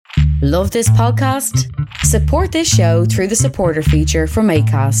Love this podcast? Support this show through the supporter feature from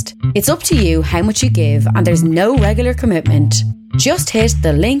Acast. It's up to you how much you give and there's no regular commitment. Just hit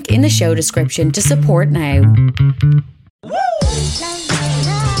the link in the show description to support now.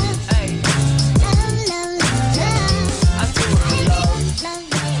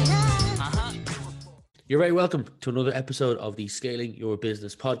 You're very welcome to another episode of the Scaling Your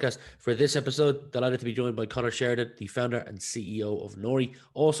Business podcast. For this episode, delighted to be joined by Conor Sheridan, the founder and CEO of Nori,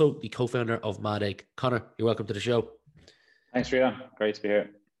 also the co-founder of Mad Egg. Conor, you're welcome to the show. Thanks, Rita. Great to be here.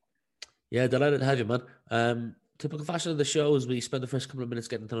 Yeah, delighted to have you, man. Typical fashion of the show is we spend the first couple of minutes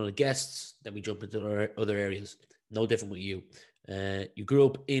getting to know the guests, then we jump into other areas. No different with you. You grew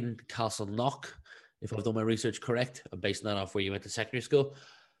up in Castleknock, if I've done my research correct. I'm basing that off where you went to secondary school.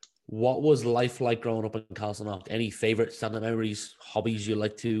 What was life like growing up in Castleknock? Any favourite standout memories, hobbies you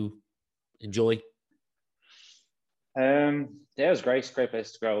like to enjoy? Yeah, it was great. It's a great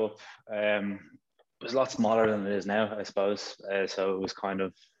place to grow up. It was a lot smaller than it is now, I suppose. So it was kind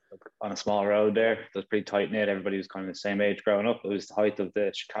of on a small road there. It was pretty tight-knit. Everybody was kind of the same age growing up. It was the height of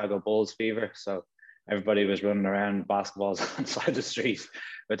the Chicago Bulls fever. So everybody was running around basketballs on the side of the street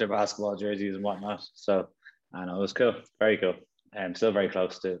with their basketball jerseys and whatnot. So, I know, it was cool. Very cool. Still very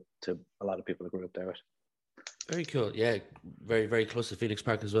close to a lot of people who grew up there with. Very cool. Yeah, very, very close to Phoenix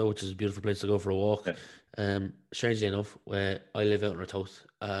Park as well, which is a beautiful place to go for a walk. Yeah. Strangely enough, where I live out in Ratoath,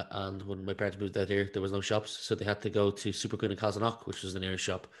 and when my parents moved out here, there was no shops, so they had to go to Super Queen in Castleknock, which was the nearest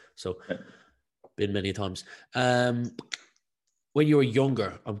shop. So, been many times. When you were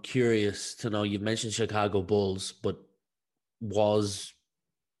younger, I'm curious to know, you mentioned Chicago Bulls, but was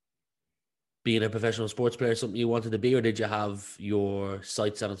being a professional sports player something you wanted to be, or did you have your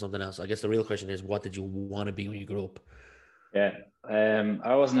sights set on something else? I guess the real question is, what did you want to be when you grew up? Yeah,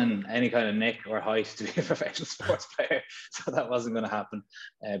 I wasn't in any kind of nick or height to be a professional sports player, so that wasn't going to happen.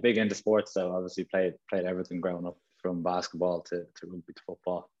 Big into sports, though. Obviously played everything growing up, from basketball to rugby to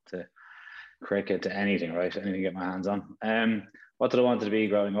football to cricket to anything, right? Anything to get my hands on. What did I want to be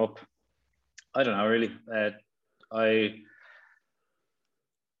growing up? I don't know, really.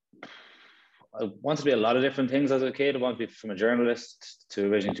 I wanted to be a lot of different things as a kid. I wanted to be from a journalist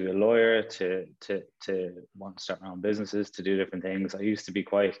to originally to be a lawyer to want to start my own businesses, to do different things. I used to be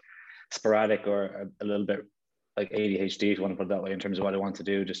quite sporadic, or a little bit like ADHD, if you want to put it that way, in terms of what I want to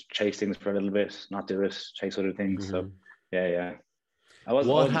do. Just chase things for a little bit, not do it, chase other things. Mm-hmm. So yeah. I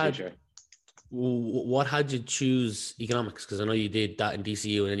wasn't too sure. What had you choose economics? Because I know you did that in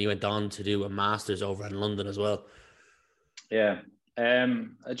DCU, and then you went on to do a master's over in London as well. Yeah.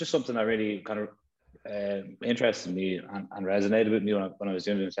 Just something that really kind of interested me and resonated with me when I was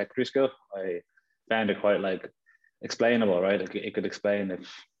doing it in secondary school. I found it quite like explainable, right? It could explain if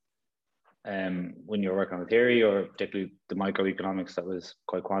when you're working on theory, or particularly the microeconomics that was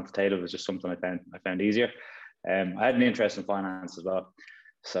quite quantitative, was just something I found easier. I had an interest in finance as well.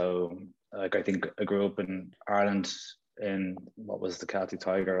 So like, I think I grew up in Ireland in what was the Celtic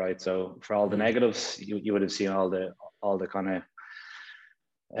Tiger, right? So for all the negatives, you would have seen all the kind of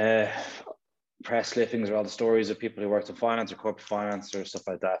press clippings or all the stories of people who worked in finance or corporate finance or stuff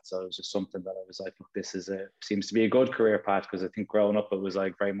like that. So it was just something that I was like, look, this seems to be a good career path, because I think growing up it was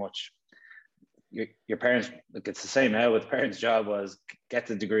like very much your parents, like it's the same now, with parents' job was get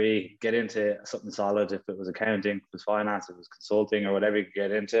the degree, get into something solid. If it was accounting, if it was finance, if it was consulting, or whatever you could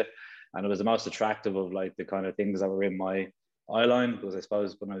get into. And it was the most attractive of like the kind of things that were in my eye line, because I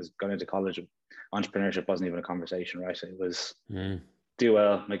suppose when I was going into college, entrepreneurship wasn't even a conversation, right? It was do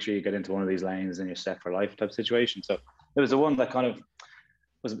well, make sure you get into one of these lanes and you're set for life type situation. So it was the one that kind of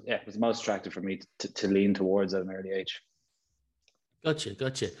was the most attractive for me to lean towards at an early age. Gotcha.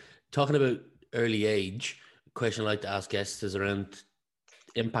 Talking about early age, a question I like to ask guests is around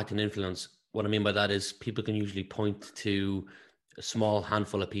impact and influence. What I mean by that is, people can usually point to a small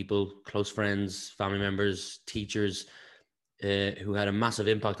handful of people, close friends, family members, teachers, who had a massive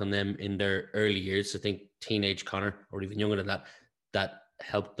impact on them in their early years. I think teenage Conor, or even younger than that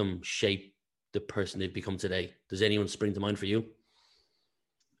helped them shape the person they've become today. Does anyone spring to mind for you?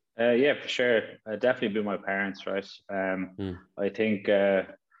 Yeah, for sure. Definitely be my parents, right? I think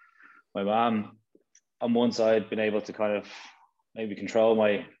my mom, on one side, been able to kind of maybe control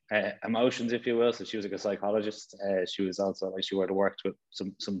my emotions, if you will. So she was like a psychologist. She was also like, she would have worked with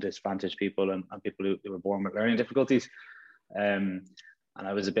some disadvantaged people and people who were born with learning difficulties. And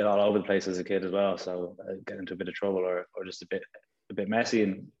I was a bit all over the place as a kid as well. So I'd get into a bit of trouble or just a bit messy,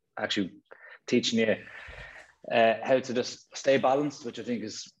 and actually teaching you how to just stay balanced, which I think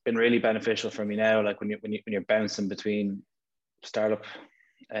has been really beneficial for me now. Like when you're bouncing between startup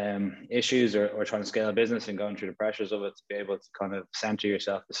issues or trying to scale a business and going through the pressures of it, to be able to kind of center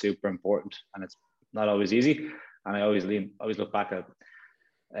yourself is super important, and it's not always easy. And I always look back at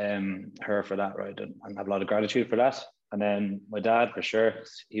her for that, right, and have a lot of gratitude for that. And then my dad, for sure,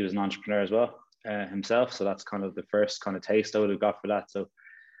 he was an entrepreneur as well himself, so that's kind of the first kind of taste I would have got for that. So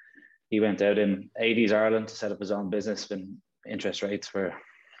he went out in 80s Ireland to set up his own business when interest rates were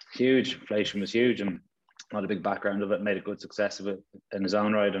huge, inflation was huge, and not a big background of it, made a good success of it in his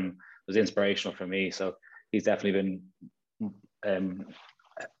own right, and was inspirational for me. So he's definitely been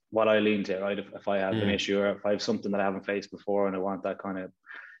what I lean to, right? If I have an issue, or if I have something that I haven't faced before and I want that kind of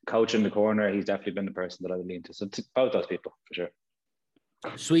coach in the corner, he's definitely been the person that I would lean to. So both those people, for sure.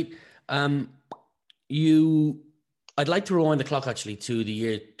 Sweet. I'd like to rewind the clock actually to the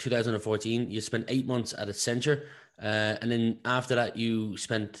year 2014. You spent 8 months at Accenture, and then after that you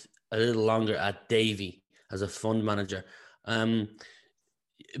spent a little longer at Davy as a fund manager.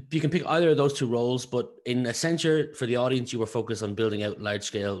 You can pick either of those two roles, but in Accenture, for the audience, you were focused on building out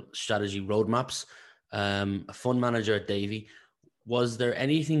large-scale strategy roadmaps. A fund manager at Davy. Was there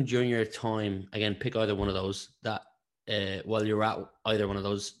anything during your time, again, pick either one of those, that while you were at either one of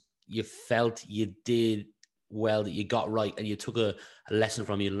those, you felt you did well, that you got right, and you took a lesson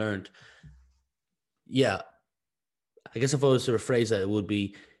from, you learned? Yeah. I guess if I was to rephrase that, it would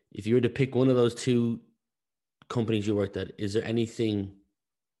be, if you were to pick one of those two companies you worked at, is there any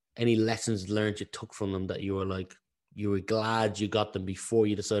lessons learned you took from them that you were like, you were glad you got them before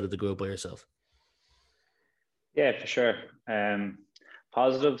you decided to go by yourself? Yeah, for sure.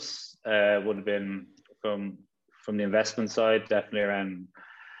 Positives would have been from the investment side, definitely around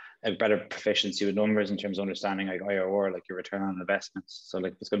a better proficiency with numbers in terms of understanding like IRR, like your return on investments. So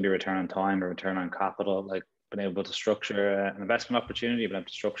like, if it's going to be return on time or return on capital, like being able to structure an investment opportunity, being able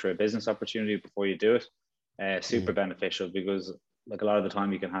to structure a business opportunity before you do it, super beneficial, because like a lot of the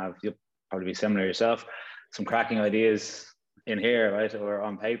time you'll probably be similar yourself, some cracking ideas in here, right, or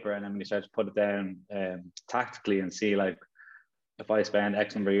on paper, and then when you start to put it down tactically and see, like, if I spend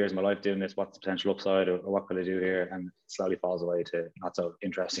X number of years of my life doing this, what's the potential upside, or what could I do here? And it slowly falls away to not so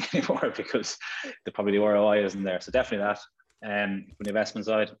interesting anymore, because the ROI isn't there. So definitely that. From the investment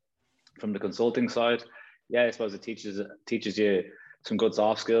side. From the consulting side, yeah, I suppose it teaches you some good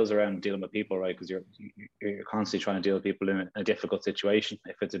soft skills around dealing with people, right? Because you're constantly trying to deal with people in a difficult situation.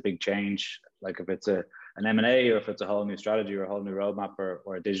 If it's a big change, like if it's an M&A, or if it's a whole new strategy or a whole new roadmap,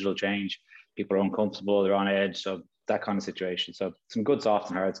 or a digital change, people are uncomfortable, they're on edge. So that kind of situation. So some good soft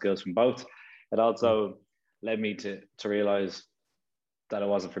and hard skills from both. It also led me to realize that it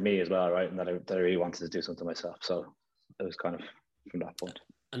wasn't for me as well, right? And that I really wanted to do something myself. So it was kind of from that point.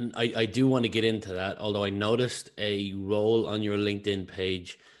 And I do want to get into that, although I noticed a role on your LinkedIn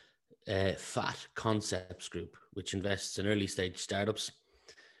page, FAT Concepts Group, which invests in early stage startups.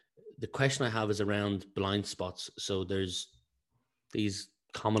 The question I have is around blind spots. So there's these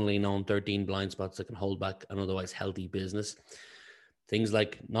commonly known 13 blind spots that can hold back an otherwise healthy business. Things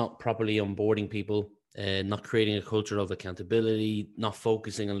like not properly onboarding people, not creating a culture of accountability, not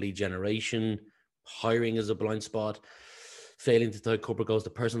focusing on lead generation, hiring is a blind spot, failing to tie corporate goals to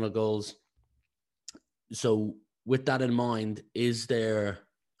personal goals. So with that in mind,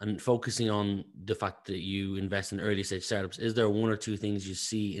 and focusing on the fact that you invest in early stage startups, is there one or two things you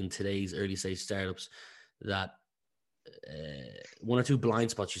see in today's early stage startups that one or two blind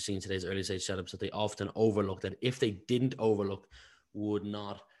spots you see in today's early stage startups that they often overlook, that if they didn't overlook, would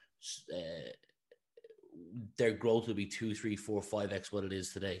not, their growth would be 2, 3, 4, 5x what it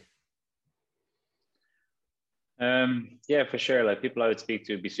is today? Yeah, for sure. Like, people I would speak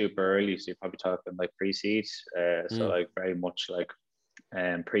to would be super early, so you're probably talking like pre-seed, so like very much like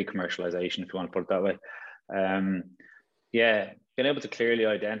pre-commercialization, if you want to put it that way. Yeah, being able to clearly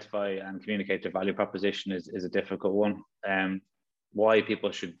identify and communicate their value proposition is a difficult one. Why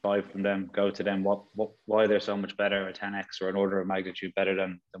people should buy from them, go to them, why they're so much better, a 10x or an order of magnitude better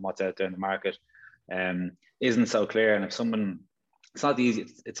than what's out there in the market, isn't so clear. And if someone, it's not easy,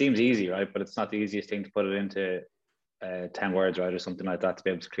 it seems easy, right? But it's not the easiest thing to put it into 10 words, right? Or something like that, to be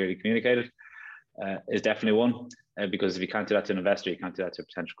able to clearly communicate it, is definitely one. Because if you can't do that to an investor, you can't do that to a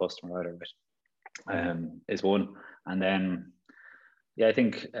potential customer either, right? Is one. And then, yeah, I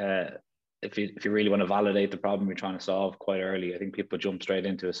think if you really want to validate the problem you're trying to solve quite early, I think people jump straight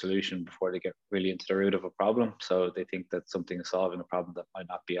into a solution before they get really into the root of a problem. So they think that something is solving a problem that might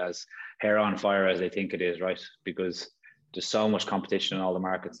not be as hair on fire as they think it is, right? Because there's so much competition in all the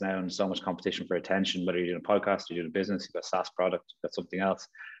markets now, and so much competition for attention, whether you're doing a podcast, you're doing a business, you've got a SaaS product, you've got something else.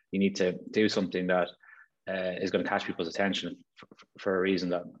 You need to do something that is going to catch people's attention for a reason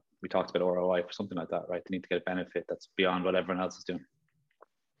that we talked about ROI, for something like that, right? They need to get a benefit that's beyond what everyone else is doing.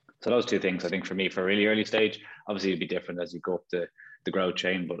 So those two things, I think, for me, for a really early stage, obviously it'd be different as you go up the growth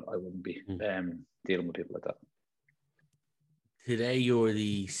chain, but I wouldn't be dealing with people like that. Today, you're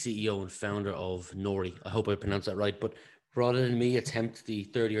the CEO and founder of Nori. I hope I pronounced that right. But rather than me attempt the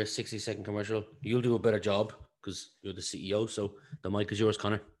 30 or 60-second commercial, you'll do a better job because you're the CEO. So the mic is yours,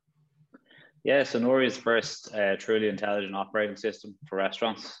 Connor. Yeah, so Nori is the first truly intelligent operating system for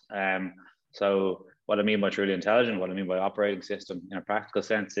restaurants. So what I mean by truly intelligent, what I mean by operating system in a practical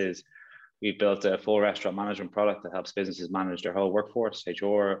sense is we've built a full restaurant management product that helps businesses manage their whole workforce,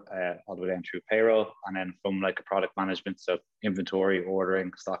 HR, all the way down through payroll, and then from like a product management, so inventory,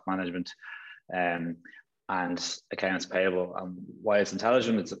 ordering, stock management, and accounts payable. And why it's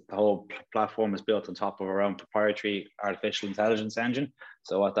intelligent, it's the whole platform is built on top of our own proprietary artificial intelligence engine.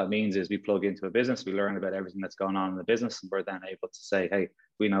 So what that means is we plug into a business, we learn about everything that's going on in the business, and we're then able to say, hey,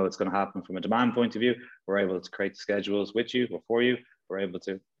 we know what's going to happen from a demand point of view. We're able to create schedules with you or for you. We're able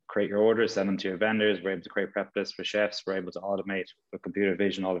to create your orders, send them to your vendors. We're able to create prep lists for chefs. We're able to automate with computer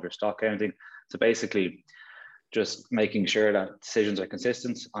vision all of your stock counting. So basically, just making sure that decisions are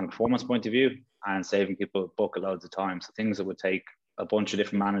consistent on a performance point of view and saving people bucket loads of time. So things that would take a bunch of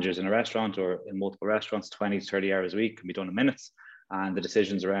different managers in a restaurant or in multiple restaurants, 20 to 30 hours a week, can be done in minutes. And the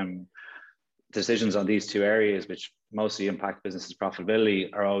decisions on these two areas, which mostly impact businesses' profitability,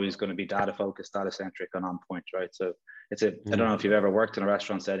 are always going to be data focused, data centric, and on point, right? So I don't know if you've ever worked in a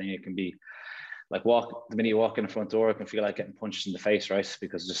restaurant setting, it can be like the minute you walk in the front door, it can feel like getting punched in the face, right?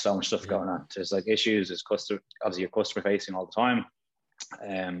 Because there's so much stuff going on. There's like issues, obviously you're customer facing all the time.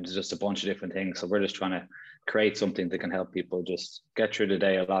 There's just a bunch of different things. So we're just trying to create something that can help people just get through the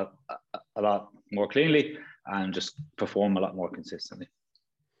day a lot more cleanly and just perform a lot more consistently.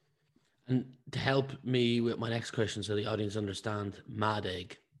 And to help me with my next question, so the audience understand Mad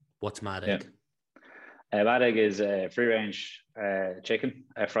Egg. What's Mad Egg? Mad Egg is a free range chicken,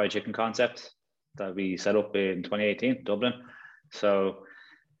 a fried chicken concept that we set up in 2018, Dublin. So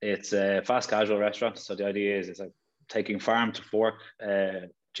it's a fast casual restaurant. So the idea is it's like taking farm to fork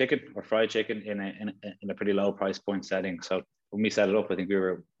chicken or fried chicken in a pretty low price point setting. So when we set it up, I think we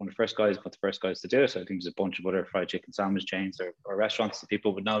were one of the first guys to do it. So I think there's a bunch of other fried chicken sandwich chains or restaurants that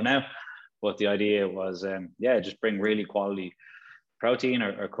people would know now. But the idea was, just bring really quality protein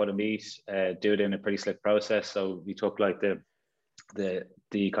or cut of meat, do it in a pretty slick process. So we took like the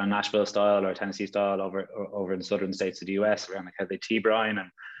kind of Nashville style or Tennessee style over in the southern states of the US, around like how they tea brine and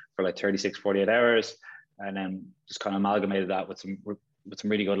for like 36, 48 hours, and then just kind of amalgamated that with some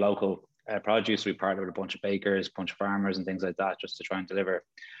really good local produce. We partnered with a bunch of bakers, a bunch of farmers and things like that, just to try and deliver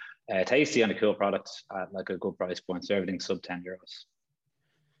tasty and a cool product at like a good price point. So everything's sub €10.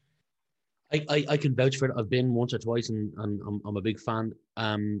 I can vouch for it. I've been once or twice, and I'm a big fan.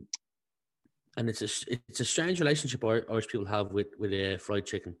 And it's a strange relationship Irish people have with fried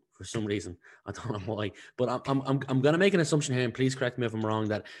chicken for some reason. I don't know why, but I'm going to make an assumption here, and please correct me if I'm wrong,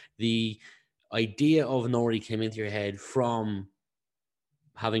 that the idea of Nori came into your head from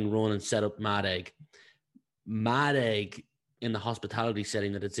having run and set up Mad Egg. Mad Egg in the hospitality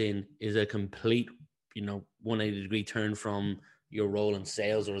setting that it's in is a complete, 180-degree turn from your role in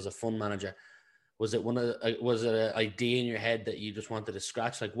sales or as a fund manager. Was it an idea in your head that you just wanted to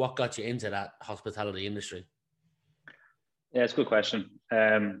scratch? Like, what got you into that hospitality industry? Yeah, it's a good question.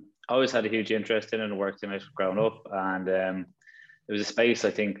 I always had a huge interest in it and worked in it growing up. And it was a space,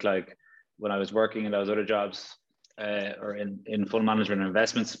 I think, like when I was working in those other jobs or in fund management and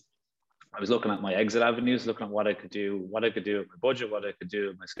investments, I was looking at my exit avenues, looking at what I could do with my budget, what I could do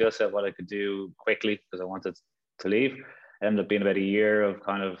with my skill set, what I could do quickly because I wanted to leave. It ended up being about a year of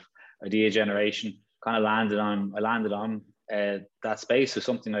kind of idea generation. I landed on that space. So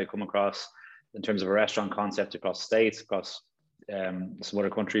something I come across in terms of a restaurant concept across the States, across some other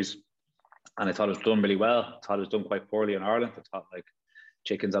countries, and I thought it was done really well. I thought it was done quite poorly in Ireland. I thought like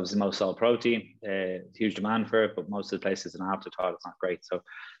chicken's obviously the most sold protein, huge demand for it, but most of the places in afterthought it's not great. So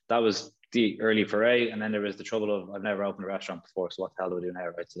that was the early foray, and then there was the trouble of I've never opened a restaurant before, so what the hell do I do now,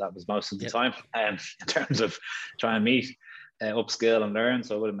 right? So that was most of the time in terms of trying to meet, upskill and learn.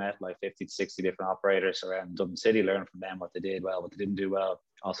 So I would have met like 50 to 60 different operators around Dublin City, learn from them what they did well, what they didn't do well.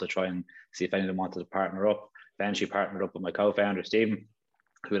 Also try and see if any of them wanted to partner up. Eventually partnered up with my co-founder, Stephen,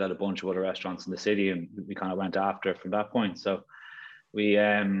 who had a bunch of other restaurants in the city, and we kind of went after from that point. So we,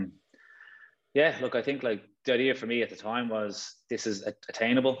 I think like the idea for me at the time was this is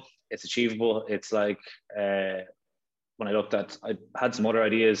attainable, it's achievable. It's like, when I looked at, I had some other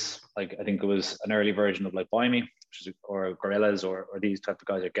ideas, like I think it was an early version of like Buy Me, or Gorillas, or these type of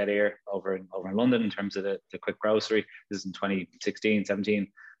guys, or Get Here over in London in terms of the quick grocery. This is in 2016, 17,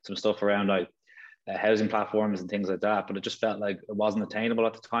 some stuff around like housing platforms and things like that. But it just felt like it wasn't attainable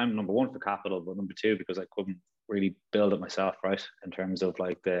at the time. Number one, for capital, but number two, because I couldn't really build it myself, right, in terms of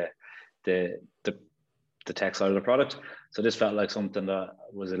like the tech side of the product. So this felt like something that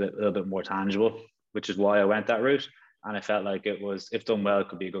was a little bit more tangible, which is why I went that route. And I felt like it was, if done well, it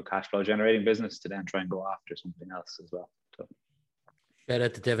could be a good cash flow generating business to then try and go after something else as well. So shout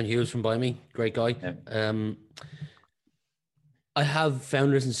out to Devin Hughes from Buy Me, great guy. Yeah. I have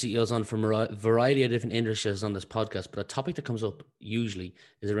founders and CEOs on from a variety of different industries on this podcast, but a topic that comes up usually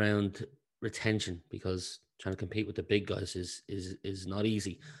is around retention, because trying to compete with the big guys is not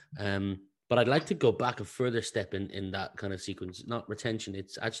easy. But I'd like to go back a further step in that kind of sequence. Not retention,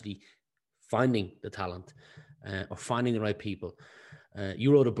 it's actually finding the talent or finding the right people.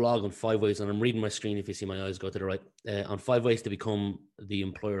 You wrote a blog on 5 ways, and I'm reading my screen if you see my eyes go to the right, on 5 ways to become the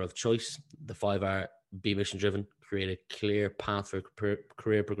employer of choice. The 5 are: be mission driven, create a clear path for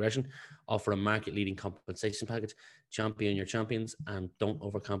career progression, offer a market leading compensation package, champion your champions, and don't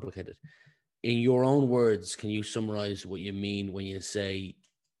overcomplicate it. In your own words, can you summarize what you mean when you say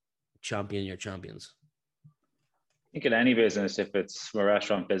champion your champions? I think in any business, if it's a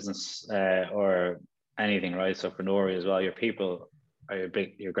restaurant business or anything, right? So for Nori as well, your people are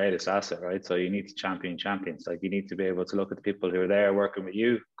your greatest asset, right? So you need to champion champions. Like, you need to be able to look at the people who are there working with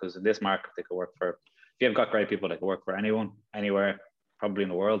you, because in this market, they could work for, if you have got great people, they can work for anyone, anywhere, probably in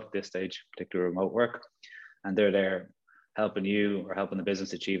the world at this stage, particularly remote work. And they're there helping you or helping the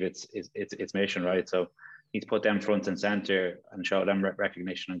business achieve its mission, right? So you need to put them front and center and show them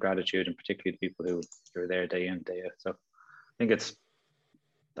recognition and gratitude, and particularly the people who are there day in, day out. So I think that's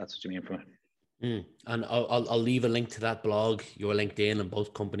what you mean from it. And I'll leave a link to that blog, your LinkedIn, and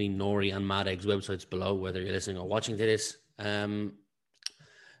both company Nori and Mad Egg's websites below, whether you're listening or watching to this.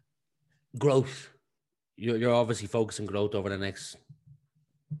 Growth. You're obviously focusing growth over the next.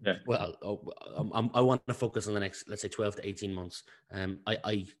 Yeah. Well, I want to focus on the next, let's say, 12 to 18 months.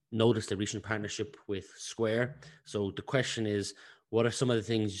 I noticed a recent partnership with Square. So the question is, what are some of the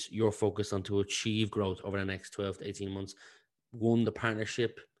things you're focused on to achieve growth over the next 12 to 18 months? One, the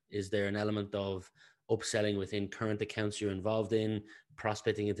partnership. Is there an element of upselling within current accounts you're involved in,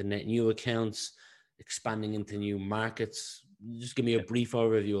 prospecting into net new accounts, expanding into new markets? Just give me a brief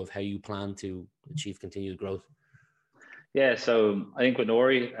overview of how you plan to achieve continued growth. Yeah, so I think with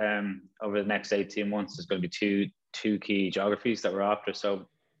Nori, over the next 18 months, there's going to be two key geographies that we're after. So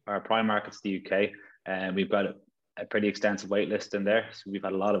our prime market's the UK, and we've got a pretty extensive wait list in there. So we've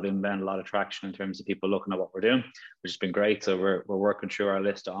had a lot of inbound, a lot of traction in terms of people looking at what we're doing, which has been great. So we're working through our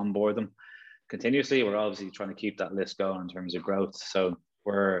list to onboard them continuously. We're obviously trying to keep that list going in terms of growth. So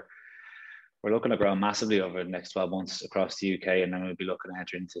we're looking to grow massively over the next 12 months across the UK, and then we'll be looking to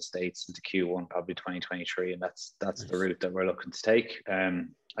enter into States into Q1, probably 2023. And that's nice. The route that we're looking to take.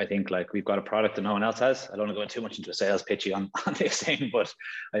 I think like we've got a product that no one else has. I don't want to go too much into a sales pitchy on this thing, but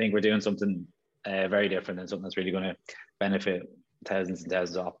I think we're doing something very different and something that's really going to benefit thousands and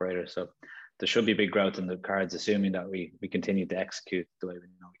thousands of operators. So there should be big growth in the cards, assuming that we continue to execute the way we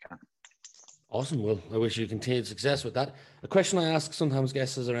know we can. Awesome. Well, I wish you continued success with that. A question I ask sometimes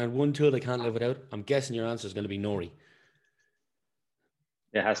guests is around one tool they can't live without. I'm guessing your answer is going to be Nori.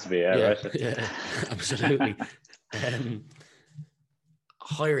 It has to be, yeah. Right? Yeah, absolutely.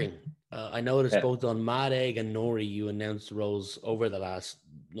 Hiring. I noticed both on Mad Egg and Nori, you announced roles over the last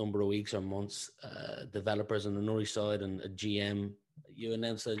number of weeks or months, developers on the Nori side and a GM. You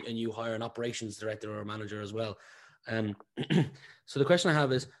announced a new hire, an operations director or manager as well. So the question I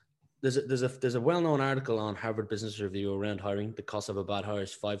have is, there's a well-known article on Harvard Business Review around hiring. The cost of a bad hire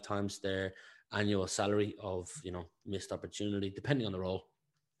is 5 times their annual salary of, missed opportunity, depending on the role.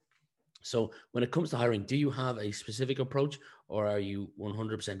 So when it comes to hiring, do you have a specific approach, or are you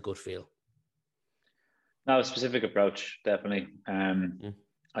 100% gut feel? No, a specific approach, definitely.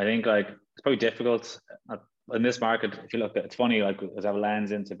 I think like it's probably difficult in this market. If you look at, it's funny, like as I have a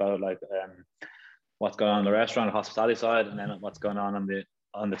lens into about like what's going on in the restaurant and hospitality side, and then what's going on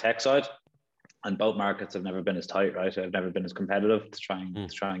the tech side. And both markets have never been as tight, right? Have never been as competitive to try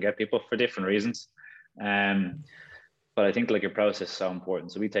and get people for different reasons. But I think like your process is so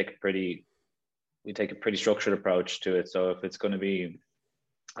important. So we take a pretty structured approach to it. So if it's going to be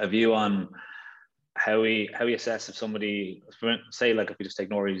a view on how we assess if somebody, say like if we just take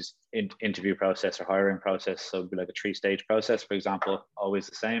Nori's interview process or hiring process, so it'd be like a 3-stage process, for example, always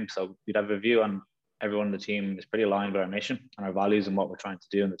the same. So we'd have a view on everyone on the team is pretty aligned with our mission and our values and what we're trying to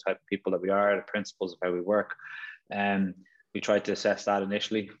do and the type of people that we are, the principles of how we work. And we try to assess that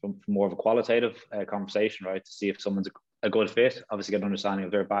initially from more of a qualitative conversation, right? To see if someone's a good fit, obviously get an understanding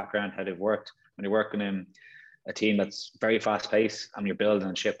of their background, how they've worked. When you're working in a team that's very fast paced, and you're building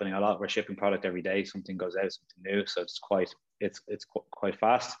and shipping a lot. We're shipping product every day. Something goes out, something new. So it's quite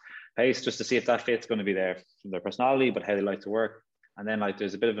fast paced, just to see if that fit's going to be there from their personality, but how they like to work. And then like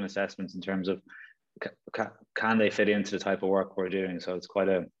there's a bit of an assessment in terms of can they fit into the type of work we're doing. So it's quite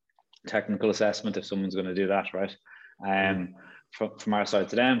a technical assessment if someone's going to do that, right? From our side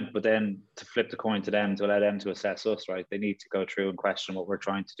to them, but then to flip the coin to them, to allow them to assess us, right? They need to go through and question what we're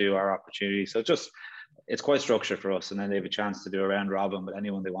trying to do, our opportunities. So it's quite structured for us, and then they have a chance to do a round robin with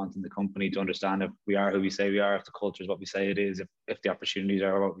anyone they want in the company to understand if we are who we say we are, if the culture is what we say it is, if the opportunities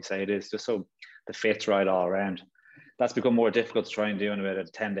are what we say it is, just so the fit's right all around. That's become more difficult to try and do in about a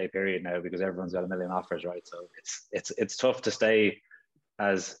 10-day period now, because everyone's got a million offers, right? So it's tough to stay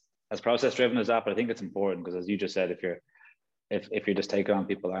as process driven as that, but I think it's important, because as you just said, if you're just taking on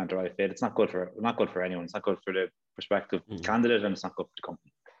people that aren't the right fit, it's not good for anyone. It's not good for the prospective candidate, and it's not good for the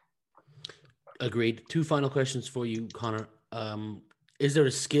company. Agreed. 2 final questions for you, Conor. Is there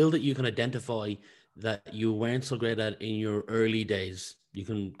a skill that you can identify that you weren't so great at in your early days? You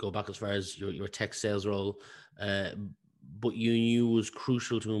can go back as far as your tech sales role, but you knew was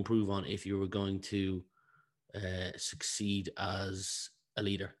crucial to improve on if you were going to succeed as a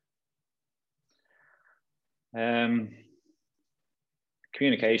leader.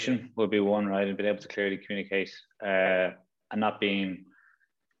 Communication would be one, right? And being able to clearly communicate, and not being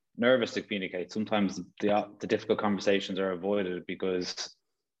nervous to communicate. Sometimes the difficult conversations are avoided because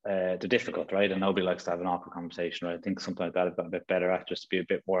they're difficult, right? And nobody likes to have an awkward conversation, right? I think something like that I've got a bit better at, just to be a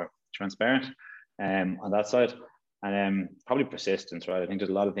bit more transparent on that side. And probably persistence, right? I think there's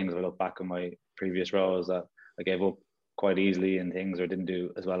a lot of things I look back on my previous roles that I gave up quite easily, and things or didn't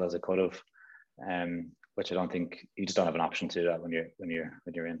do as well as I could have, which I don't think you just don't have an option to do that when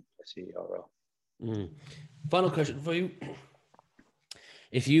you're in a CEO role. Final question for you.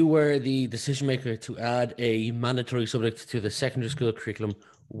 If you were the decision maker to add a mandatory subject to the secondary school curriculum,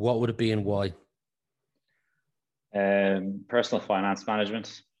 what would it be and why? Personal finance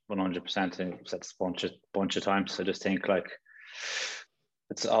management, 100%. I've said this a bunch of times. I just think like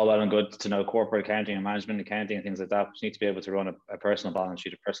it's all well and good to know corporate accounting and management accounting and things like that, but you need to be able to run a personal balance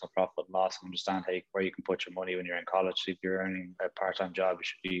sheet, a personal profit and loss, and understand where you can put your money when you're in college. If you're earning a part-time job, you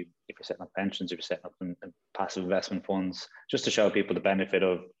should be, if you're setting up pensions, if you're setting up in passive investment funds, just to show people the benefit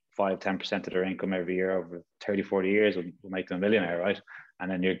of 5-10% of their income every year over 30-40 years will make them a millionaire, right?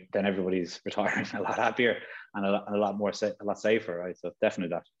 And then everybody's retiring a lot happier and a lot safer, right? So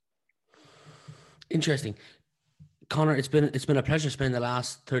definitely that. Interesting. Conor, it's been a pleasure spending the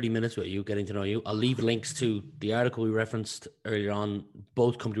last 30 minutes with you, getting to know you. I'll leave links to the article we referenced earlier on,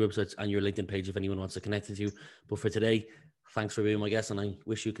 both company websites and your LinkedIn page if anyone wants to connect with you. But for today, thanks for being my guest, and I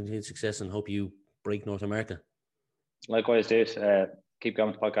wish you continued success and hope you break North America. Likewise, dude. Keep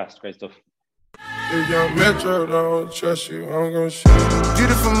going with the podcast. Great stuff. If young Metro don't trust you, I'm gonna shoot.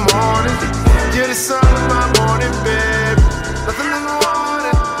 Beautiful morning, you're the sun of my morning, baby.